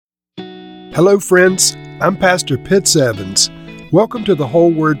Hello, friends. I'm Pastor Pitts Evans. Welcome to the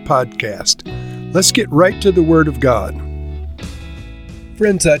Whole Word Podcast. Let's get right to the Word of God.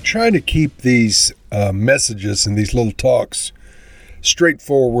 Friends, I try to keep these messages and these little talks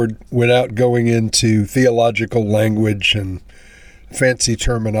straightforward without going into theological language and fancy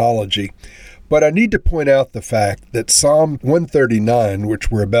terminology. But I need to point out the fact that Psalm 139, which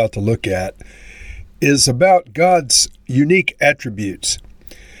we're about to look at, is about God's unique attributes.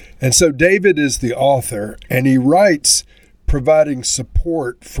 And so David is the author, and he writes providing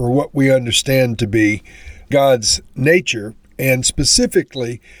support for what we understand to be God's nature. And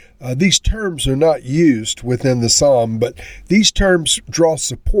specifically, these terms are not used within the psalm, but these terms draw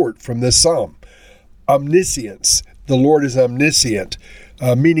support from this psalm. Omniscience. The Lord is omniscient,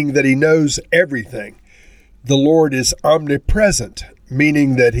 meaning that he knows everything. The Lord is omnipresent,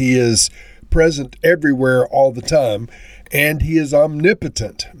 meaning that he is present everywhere all the time. And he is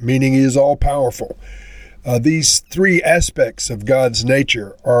omnipotent, meaning he is all-powerful. These three aspects of God's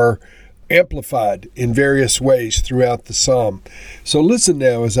nature are amplified in various ways throughout the psalm. So listen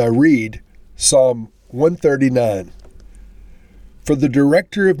now as I read Psalm 139. For the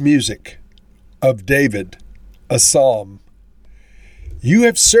director of music of David, a psalm. You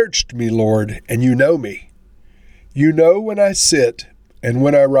have searched me, Lord, and you know me. You know when I sit and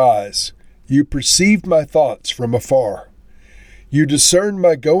when I rise. You perceive my thoughts from afar. You discern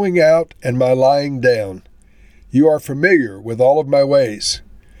my going out and my lying down. You are familiar with all of my ways.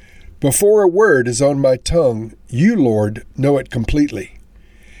 Before a word is on my tongue, you, Lord, know it completely.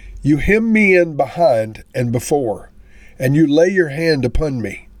 You hem me in behind and before, and you lay your hand upon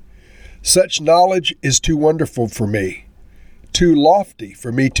me. Such knowledge is too wonderful for me, too lofty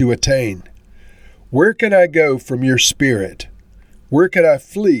for me to attain. Where can I go from your spirit? Where can I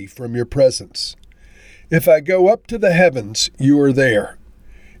flee from your presence? If I go up to the heavens, you are there.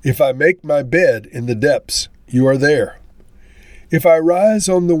 If I make my bed in the depths, you are there. If I rise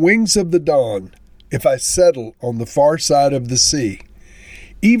on the wings of the dawn, if I settle on the far side of the sea,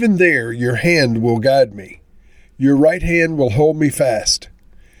 even there your hand will guide me. Your right hand will hold me fast.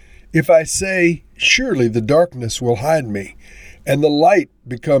 If I say, surely the darkness will hide me, and the light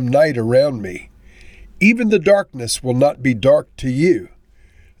become night around me, even the darkness will not be dark to you.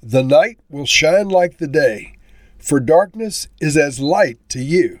 The night will shine like the day, for darkness is as light to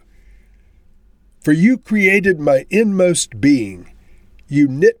you. For you created my inmost being. You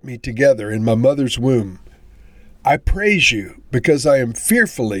knit me together in my mother's womb. I praise you because I am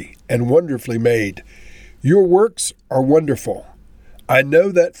fearfully and wonderfully made. Your works are wonderful. I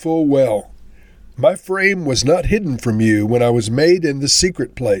know that full well. My frame was not hidden from you when I was made in the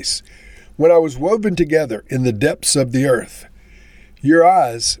secret place, when I was woven together in the depths of the earth. Your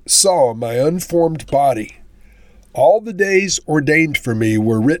eyes saw my unformed body. All the days ordained for me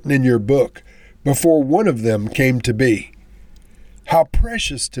were written in your book before one of them came to be. How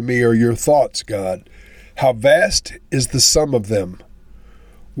precious to me are your thoughts, God. How vast is the sum of them.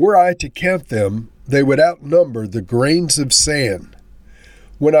 Were I to count them, they would outnumber the grains of sand.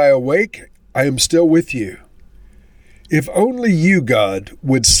 When I awake, I am still with you. If only you, God,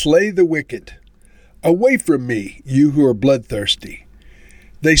 would slay the wicked. Away from me, you who are bloodthirsty.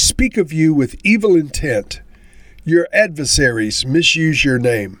 They speak of you with evil intent. Your adversaries misuse your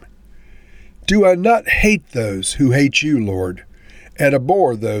name. Do I not hate those who hate you, Lord, and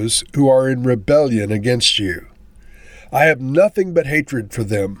abhor those who are in rebellion against you? I have nothing but hatred for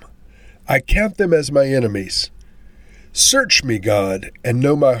them. I count them as my enemies. Search me, God, and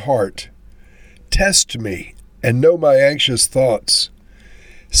know my heart. Test me and know my anxious thoughts.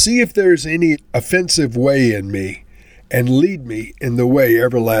 See if there is any offensive way in me, and lead me in the way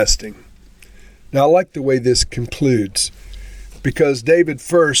everlasting. Now, I like the way this concludes, because David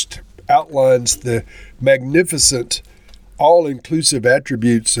first outlines the magnificent, all-inclusive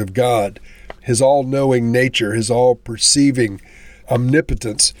attributes of God, his all-knowing nature, his all-perceiving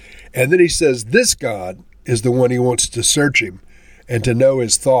omnipotence, and then he says this God is the one he wants to search him and to know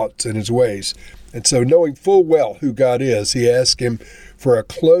his thoughts and his ways. And so, knowing full well who God is, he asks him for a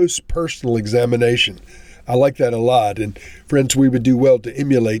close personal examination. I like that a lot, and friends, we would do well to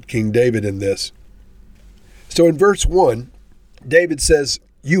emulate King David in this. So in verse 1, David says,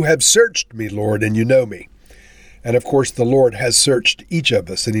 You have searched me, Lord, and you know me. And of course, the Lord has searched each of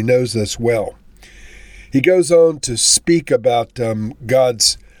us, and he knows us well. He goes on to speak about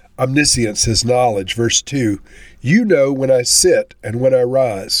God's omniscience, his knowledge. Verse 2, You know when I sit and when I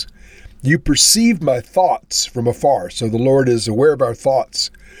rise. You perceive my thoughts from afar. So the Lord is aware of our thoughts.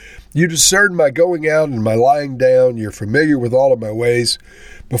 You discern my going out and my lying down. You're familiar with all of my ways.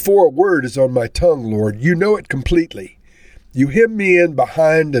 Before a word is on my tongue, Lord, you know it completely. You hem me in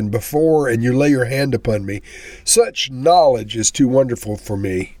behind and before, and you lay your hand upon me. Such knowledge is too wonderful for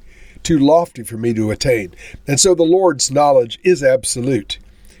me, too lofty for me to attain. And so the Lord's knowledge is absolute.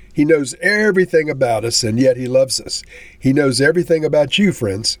 He knows everything about us, and yet he loves us. He knows everything about you,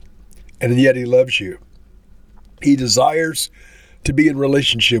 friends, and yet he loves you. He desires to be in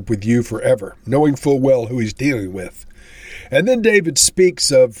relationship with you forever, knowing full well who he's dealing with. And then David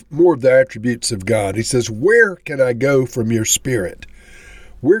speaks of more of the attributes of God. He says, "Where can I go from your spirit?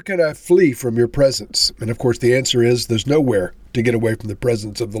 Where can I flee from your presence?" And of course, the answer is there's nowhere to get away from the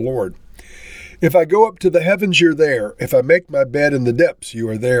presence of the Lord. If I go up to the heavens, you're there. If I make my bed in the depths, you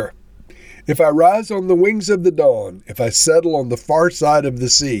are there. If I rise on the wings of the dawn, if I settle on the far side of the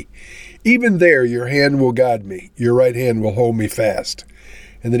sea, even there your hand will guide me. Your right hand will hold me fast.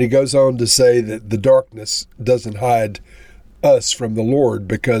 And then he goes on to say that the darkness doesn't hide us from the Lord,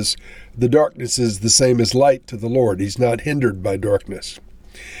 because the darkness is the same as light to the Lord. He's not hindered by darkness.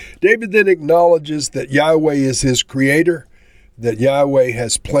 David then acknowledges that Yahweh is his creator, that Yahweh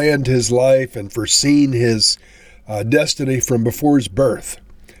has planned his life and foreseen his destiny from before his birth.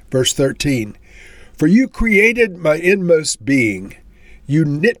 Verse 13, "For you created my inmost being. You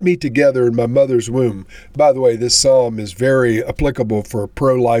knit me together in my mother's womb." By the way, this psalm is very applicable for a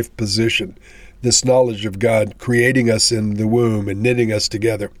pro-life position. This knowledge of God creating us in the womb and knitting us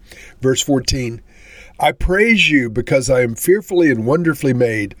together. Verse 14, "I praise you because I am fearfully and wonderfully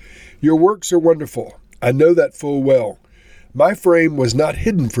made. Your works are wonderful. I know that full well. My frame was not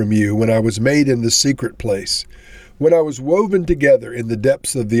hidden from you when I was made in the secret place, when I was woven together in the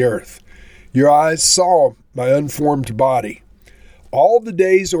depths of the earth. Your eyes saw my unformed body. All the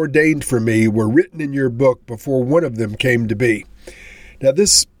days ordained for me were written in your book before one of them came to be." Now,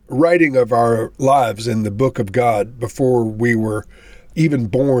 this writing of our lives in the book of God before we were even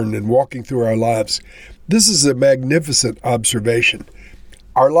born and walking through our lives, this is a magnificent observation.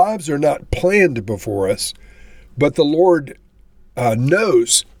 Our lives are not planned before us, but the Lord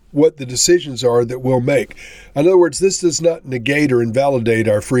knows what the decisions are that we'll make. In other words, this does not negate or invalidate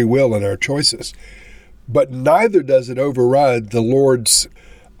our free will and our choices, but neither does it override the Lord's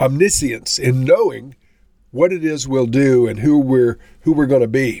omniscience in knowing what it is we'll do and who we're going to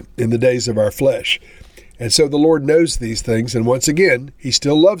be in the days of our flesh. And so the Lord knows these things, and once again, he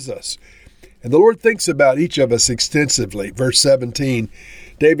still loves us. And the Lord thinks about each of us extensively. Verse 17,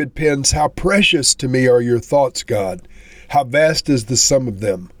 David pens, "How precious to me are your thoughts, God. How vast is the sum of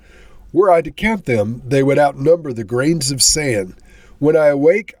them. Were I to count them, they would outnumber the grains of sand. When I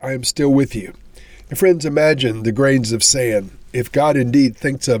awake, I am still with you." And friends, imagine the grains of sand. If God indeed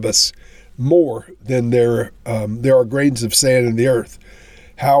thinks of us more than there are grains of sand in the earth,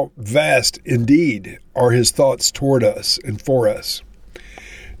 how vast indeed are his thoughts toward us and for us.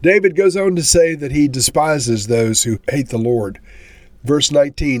 David goes on to say that he despises those who hate the Lord. Verse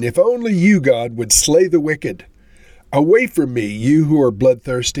 19, "If only you, God, would slay the wicked. Away from me, you who are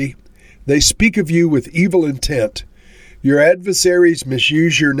bloodthirsty. They speak of you with evil intent. Your adversaries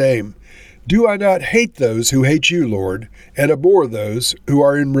misuse your name. Do I not hate those who hate you, Lord, and abhor those who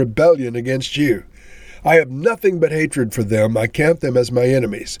are in rebellion against you? I have nothing but hatred for them. I count them as my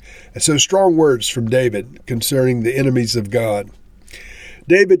enemies." And so strong words from David concerning the enemies of God.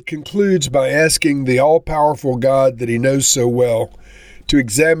 David concludes by asking the all-powerful God that he knows so well to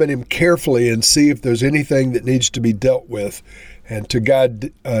examine him carefully and see if there's anything that needs to be dealt with, and to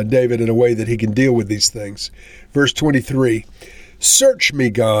guide David in a way that he can deal with these things. Verse 23, "Search me,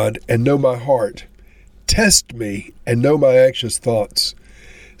 God, and know my heart. Test me and know my anxious thoughts.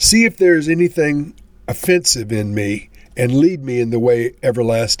 See if there is anything offensive in me, and lead me in the way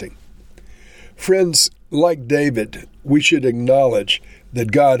everlasting." Friends, like David, we should acknowledge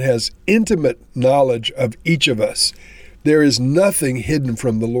that God has intimate knowledge of each of us. There is nothing hidden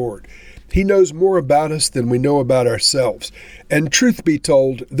from the Lord. He knows more about us than we know about ourselves. And truth be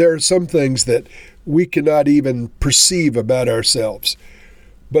told, there are some things that we cannot even perceive about ourselves.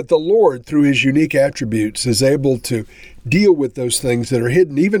 But the Lord, through his unique attributes, is able to deal with those things that are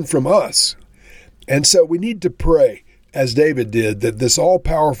hidden even from us. And so we need to pray, as David did, that this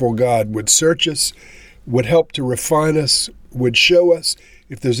all-powerful God would search us, would help to refine us, would show us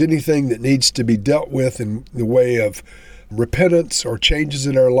if there's anything that needs to be dealt with in the way of repentance or changes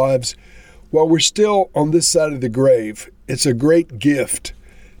in our lives. While we're still on this side of the grave, it's a great gift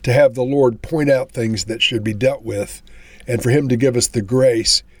to have the Lord point out things that should be dealt with, and for him to give us the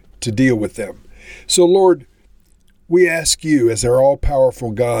grace to deal with them. So, Lord, we ask you, as our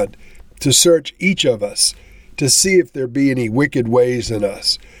all-powerful God, to search each of us to see if there be any wicked ways in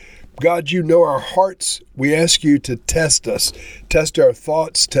us. God, you know our hearts. We ask you to test us, test our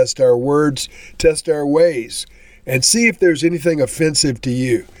thoughts, test our words, test our ways, and see if there's anything offensive to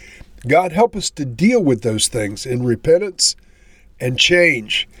you. God, help us to deal with those things in repentance and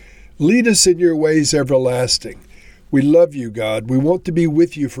change. Lead us in your ways everlasting. We love you, God. We want to be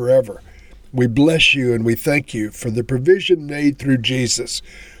with you forever. We bless you and we thank you for the provision made through Jesus,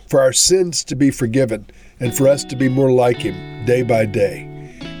 for our sins to be forgiven, and for us to be more like him day by day.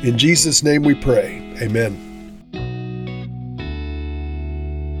 In Jesus' name we pray. Amen.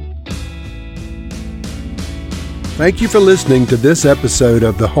 Thank you for listening to this episode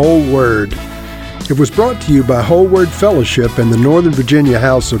of The Whole Word. It was brought to you by Whole Word Fellowship and the Northern Virginia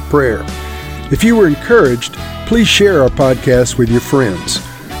House of Prayer. If you were encouraged, please share our podcast with your friends.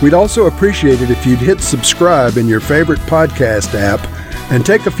 We'd also appreciate it if you'd hit subscribe in your favorite podcast app and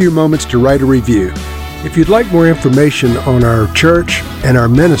take a few moments to write a review. If you'd like more information on our church and our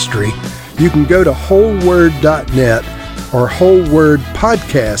ministry, you can go to wholeword.net or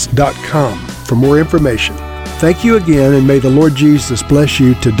wholewordpodcast.com for more information. Thank you again, and may the Lord Jesus bless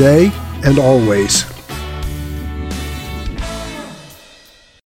you today and always.